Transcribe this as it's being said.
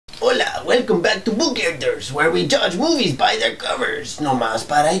Welcome back to H8TERS, where we judge movies by their covers. No más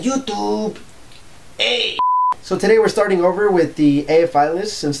para YouTube. Hey! So today we're starting over with the AFI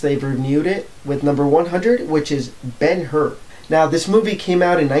list since they've renewed it with number 100, which is Ben-Hur. Now this movie came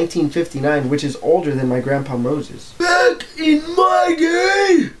out in 1959, which is older than my Grandpa Moses. Back in my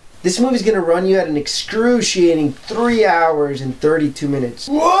day! This movie's gonna run you at an excruciating 3 hours and 32 minutes.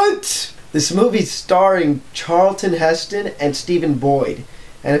 What? This movie's starring Charlton, Heston, and Stephen Boyd,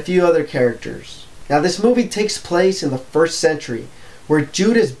 and a few other characters. Now this movie takes place in the 1st century, where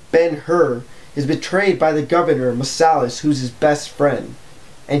Judas Ben-Hur is betrayed by the governor, Messala, who's his best friend.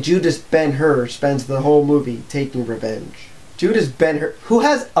 And Judas Ben-Hur spends the whole movie taking revenge. Judas Ben-Hur, who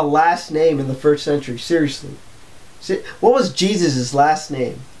has a last name in the 1st century, seriously. What was Jesus' last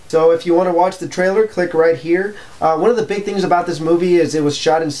name? So if you want to watch the trailer, click right here. One of the big things about this movie is it was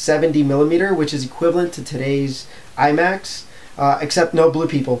shot in 70mm, which is equivalent to today's IMAX, except no blue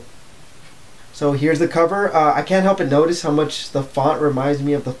people. So here's the cover. I can't help but notice how much the font reminds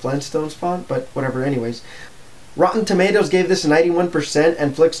me of the Flintstones font, but whatever, anyways. Rotten Tomatoes gave this a 91%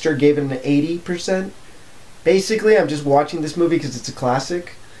 and Flickster gave it an 80%. Basically, I'm just watching this movie because it's a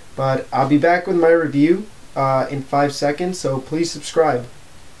classic, but I'll be back with my review in 5 seconds, so please subscribe.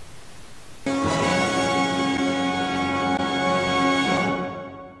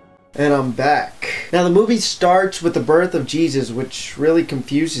 And I'm back. Now the movie starts with the birth of Jesus, which really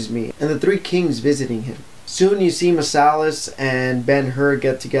confuses me, and the 3 kings visiting him. Soon you see Messala and Ben-Hur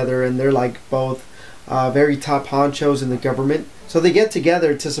get together, and they're like both very top honchos in the government. So they get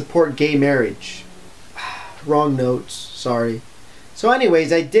together to support gay marriage. Wrong notes, sorry. So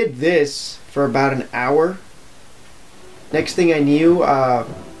anyways, I did this for about an hour. Next thing I knew,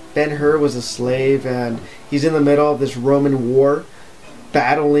 Ben-Hur was a slave, and he's in the middle of this Roman war,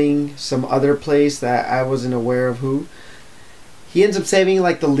 battling some other place that I wasn't aware of who. He ends up saving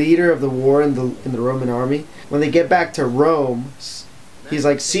like the leader of the war in the Roman army. When they get back to Rome, he's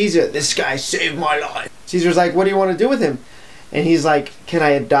like, Caesar, this guy saved my life. Caesar's like, what do you want to do with him? And he's like, can I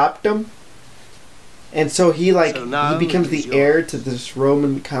adopt him? And so he becomes the heir to this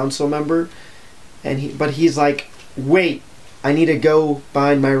Roman council member. But he's like, wait, I need to go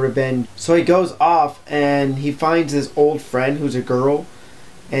find my revenge. So he goes off and he finds this old friend who's a girl.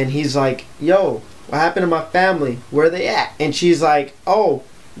 And he's like, yo, what happened to my family? Where are they at? And she's like, oh,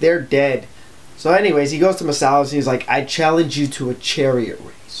 they're dead. So anyways, he goes to Messala and he's like, I challenge you to a chariot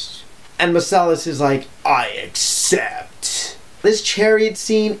race. And Messala is like, I accept. This chariot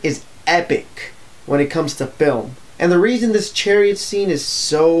scene is epic when it comes to film. And the reason this chariot scene is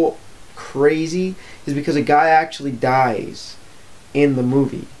so crazy is because a guy actually dies in the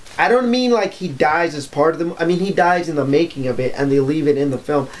movie. I don't mean like he dies as part of the movie. I mean he dies in the making of it and they leave it in the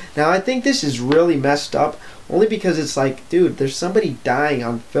film. Now I think this is really messed up only because it's like, dude, there's somebody dying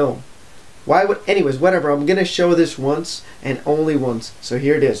on film. Why would... Anyways, whatever. I'm gonna show this once and only once. So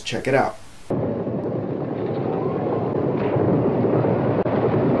here it is. Check it out.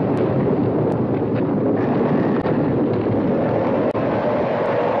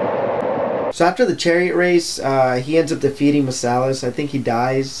 So after the chariot race, he ends up defeating Messala. I think he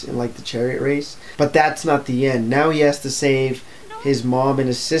dies in like the chariot race. But that's not the end. Now he has to save his mom and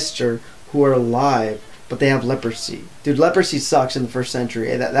his sister who are alive, but they have leprosy. Dude, leprosy sucks in the 1st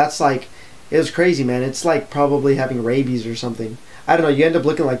century. That's like, it was crazy, man. It's like probably having rabies or something. I don't know, you end up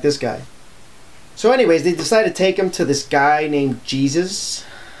looking like this guy. So anyways, they decide to take him to this guy named Jesus,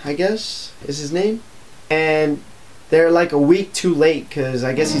 I guess is his name. And they're like a week too late because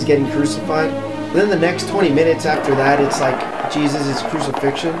I guess he's getting crucified. Then the next 20 minutes after that, it's like Jesus'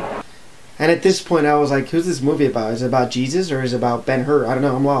 crucifixion. And at this point, I was like, who's this movie about? Is it about Jesus or is it about Ben-Hur? I don't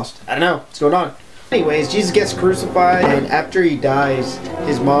know, I'm lost. I don't know, what's going on? Anyways, Jesus gets crucified, and after he dies,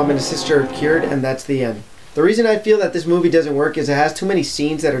 his mom and his sister are cured, and that's the end. The reason I feel that this movie doesn't work is it has too many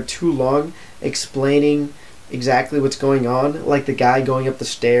scenes that are too long explaining exactly what's going on, like the guy going up the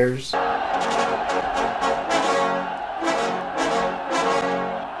stairs.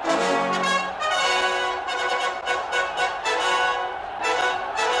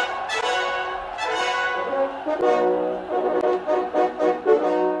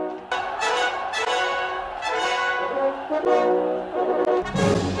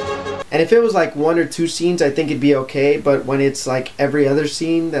 And if it was like 1 or 2 scenes, I think it'd be okay, but when it's like every other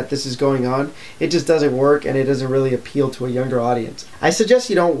scene that this is going on, it just doesn't work and it doesn't really appeal to a younger audience. I suggest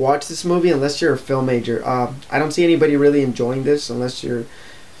you don't watch this movie unless you're a film major. I don't see anybody really enjoying this unless you're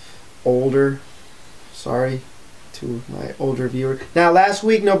older. Sorry to my older viewer. Now last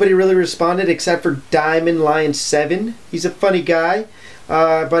week nobody really responded except for Diamond Lion 7. He's a funny guy.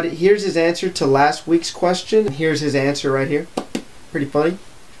 But here's his answer to last week's question. Here's his answer right here. Pretty funny.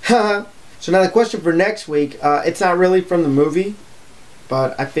 So now the question for next week, it's not really from the movie,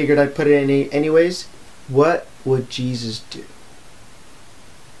 but I figured I'd put it in anyways. What would Jesus do?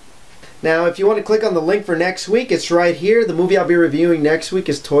 Now, if you want to click on the link for next week, it's right here. The movie I'll be reviewing next week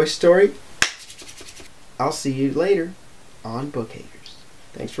is Toy Story. I'll see you later on Book Haters.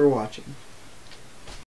 Thanks for watching.